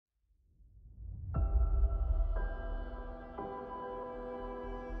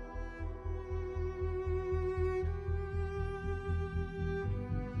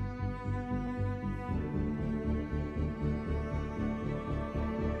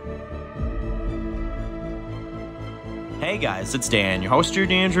Hey guys, it's Dan, your host of your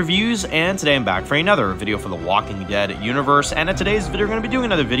Dan's Reviews, and today I'm back for another video for the Walking Dead universe. And in today's video, we're going to be doing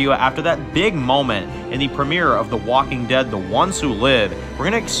another video after that big moment in the premiere of The Walking Dead, The Ones Who Live. We're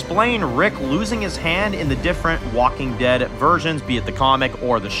going to explain Rick losing his hand in the different Walking Dead versions, be it the comic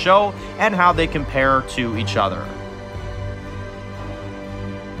or the show, and how they compare to each other.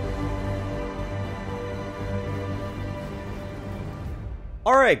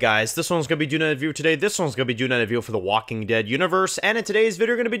 Alright guys, this one's going to be doing a review today, this one's going to be doing a review for the Walking Dead universe, and in today's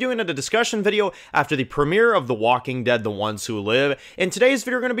video we're going to be doing a discussion video after the premiere of The Walking Dead, The Ones Who Live. In today's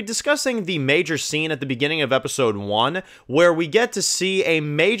video we're going to be discussing the major scene at the beginning of episode 1, where we get to see a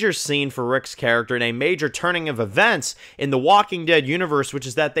major scene for Rick's character and a major turning of events in the Walking Dead universe, which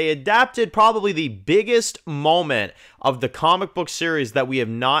is that they adapted probably the biggest moment of the comic book series that we have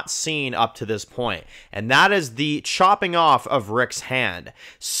not seen up to this point, and that is the chopping off of Rick's hand.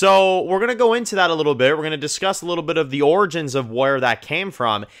 So we're going to go into that a little bit. We're going to discuss a little bit of the origins of where that came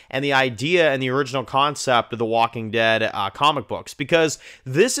from and the idea and the original concept of the Walking Dead comic books, because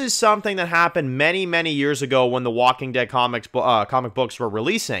this is something that happened many years ago when the Walking Dead comic books were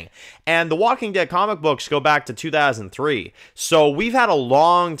releasing, and the Walking Dead comic books go back to 2003. So we've had a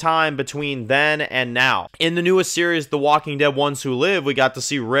long time between then and now. In the newest series, The Walking Dead Ones Who Live, we got to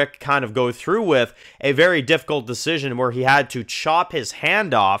see Rick kind of go through with a very difficult decision where he had to chop his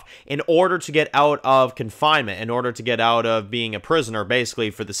hand off in order to get out of confinement, in order to get out of being a prisoner, basically,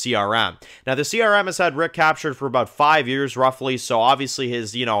 for the CRM. Now, the CRM has had Rick captured for about 5 years, roughly, so obviously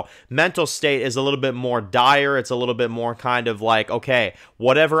his, mental state is a little bit more dire. It's a little bit more kind of like, okay,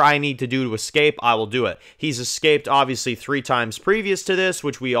 whatever I need to do to escape, I will do it. He's escaped, obviously, 3 times previous to this,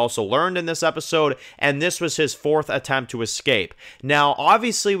 which we also learned in this episode, and this was his 4th attempt to escape. Now,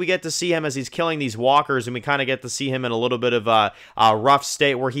 obviously, we get to see him as he's killing these walkers, and we kind of get to see him in a little bit of a rough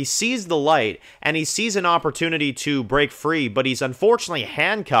state where he sees the light and he sees an opportunity to break free, but he's unfortunately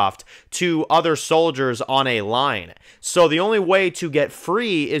handcuffed to other soldiers on a line. So the only way to get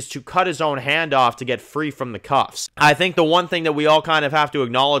free is to cut his own hand off to get free from the cuffs. I think the one thing that we all kind of have to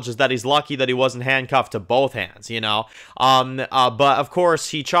acknowledge is that he's lucky that he wasn't handcuffed to both hands, but of course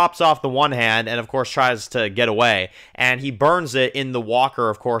he chops off the one hand and of course tries to get away, and he burns it in the walker,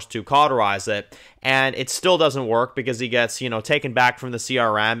 of course, to cauterize it. And it still doesn't work because he gets, taken back from the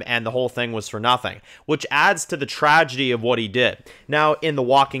CRM, and the whole thing was for nothing, which adds to the tragedy of what he did. Now, in the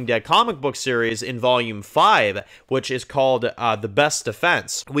Walking Dead comic book series in Volume 5, which is called The Best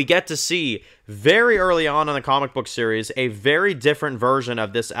Defense, we get to see very early on in the comic book series a very different version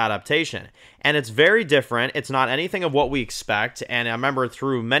of this adaptation. And it's very different. It's not anything of what we expect. And I remember it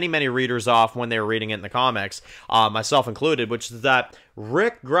threw many readers off when they were reading it in the comics, myself included, which is that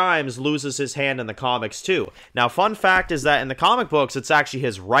Rick Grimes loses his hand in the comics too. Now, fun fact is that in the comic books, it's actually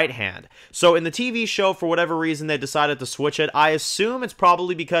his right hand. So in the TV show, for whatever reason, they decided to switch it. I assume it's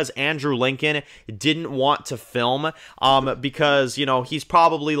probably because Andrew Lincoln didn't want to film, because, he's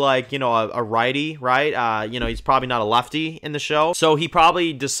probably like, a righty, right? He's probably not a lefty in the show. So he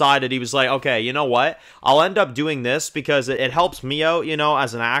probably decided, he was like, okay, you know what? I'll end up doing this because it helps me out,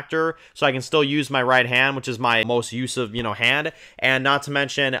 as an actor, so I can still use my right hand, which is my most use of, hand. And not to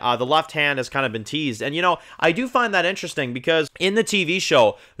mention, the left hand has kind of been teased. And, I do find that interesting because in the TV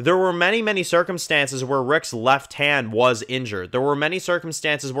show, there were many circumstances where Rick's left hand was injured. There were many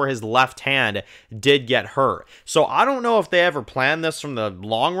circumstances where his left hand did get hurt. So I don't know if they ever planned this from the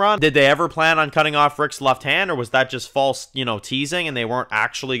long run. Did they ever plan on cutting off Rick's left hand, or was that just false, teasing and they weren't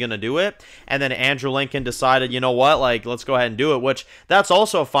actually going to do it? And then Andrew Lincoln decided, you know what, like, let's go ahead and do it, which that's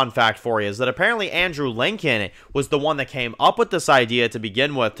also a fun fact for you, is that apparently Andrew Lincoln was the one that came up with this idea to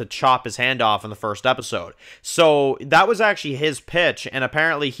begin with, to chop his hand off in the first episode. So that was actually his pitch, and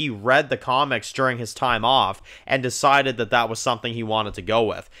apparently he read the comics during his time off and decided that that was something he wanted to go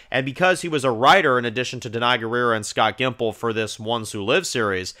with. And because he was a writer, in addition to Denai Guerrero and Scott Gimple for this Ones Who Live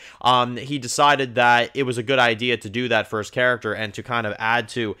series, he decided that it was a good idea to do that for his character and to kind of add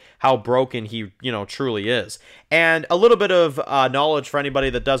to how broken he, truly is. And a little bit of knowledge for anybody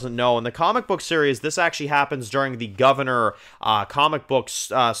that doesn't know, in the comic book series, this actually happens during the Governor comic book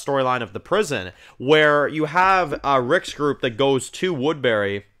storyline of the prison, where you have Rick's group that goes to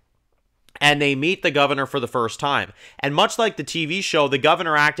Woodbury, and they meet the governor for the first time. And much like the TV show, the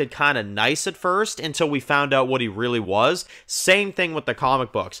governor acted kind of nice at first until we found out what he really was. Same thing with the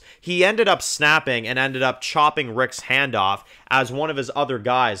comic books. He ended up snapping and ended up chopping Rick's hand off as one of his other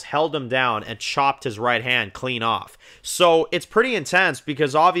guys held him down and chopped his right hand clean off. So it's pretty intense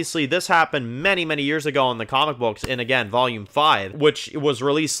because obviously this happened many years ago in the comic books in, again, Volume 5, which was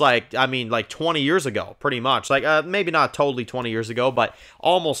released like 20 years ago, pretty much. Like, maybe not totally 20 years ago, but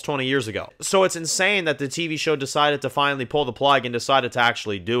almost 20 years ago. So it's insane that the TV show decided to finally pull the plug and decided to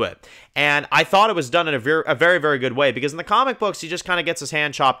actually do it. And I thought it was done in a very, very good way, because in the comic books, he just kind of gets his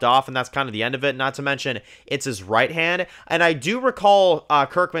hand chopped off, and that's kind of the end of it. Not to mention, it's his right hand. And I do recall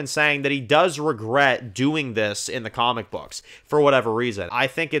Kirkman saying that he does regret doing this in the comic books for whatever reason. I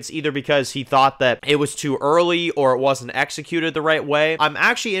think it's either because he thought that it was too early or it wasn't executed the right way. I'm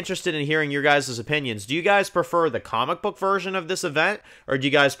actually interested in hearing your guys' opinions. Do you guys prefer the comic book version of this event, or do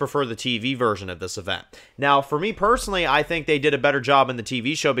you guys prefer the TV version of this event? Now, for me personally, I think they did a better job in the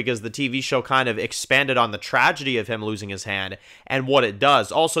TV show, because the TV show kind of expanded on the tragedy of him losing his hand and what it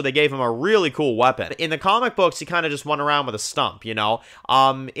does. Also, they gave him a really cool weapon. In the comic books, he kind of just went around with a stump, you know?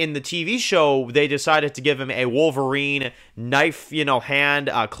 In the TV show, they decided to give him a Wolverine knife, you know, hand,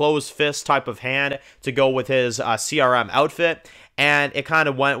 closed fist type of hand to go with his CRM outfit. And it kind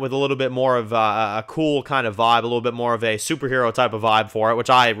of went with a little bit more of a cool kind of vibe, a little bit more of a superhero type of vibe for it, which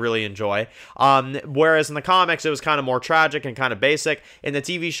I really enjoy. Whereas in the comics, it was kind of more tragic and kind of basic. In the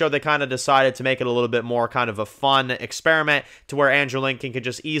TV show, they kind of decided to make it a little bit more kind of a fun experiment, to where Andrew Lincoln can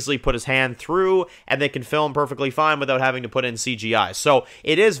just easily put his hand through, and they can film perfectly fine without having to put in CGI. So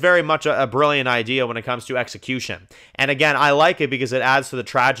it is very much a brilliant idea when it comes to execution. And again, I like it because it adds to the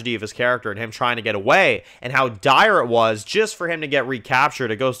tragedy of his character and him trying to get away, and how dire it was just for him to get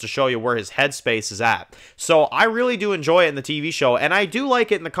recaptured. It goes to show you where his headspace is at. So I really do enjoy it in the TV show, and I do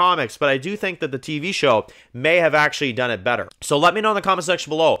like it in the comics, but I do think that the TV show may have actually done it better. So let me know in the comment section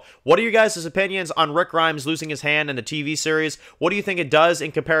below, what are your guys' opinions on Rick Grimes losing his hand in the TV series? What do you think it does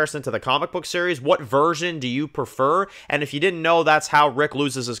in comparison to the comic book series? What version do you prefer? And if you didn't know that's how Rick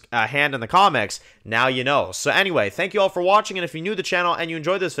loses his hand in the comics, now you know. So anyway, thank you all for watching, and if you're new to the channel and you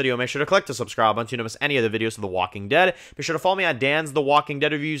enjoyed this video, make sure to click the subscribe button so you don't miss any of the videos of The Walking Dead. Be sure to follow me on Dan's The Walking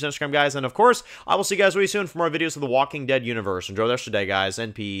Dead Reviews on Instagram, guys, and of course, I will see you guys really soon for more videos of The Walking Dead universe. Enjoy the rest of the day, guys,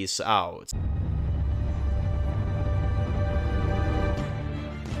 and peace out.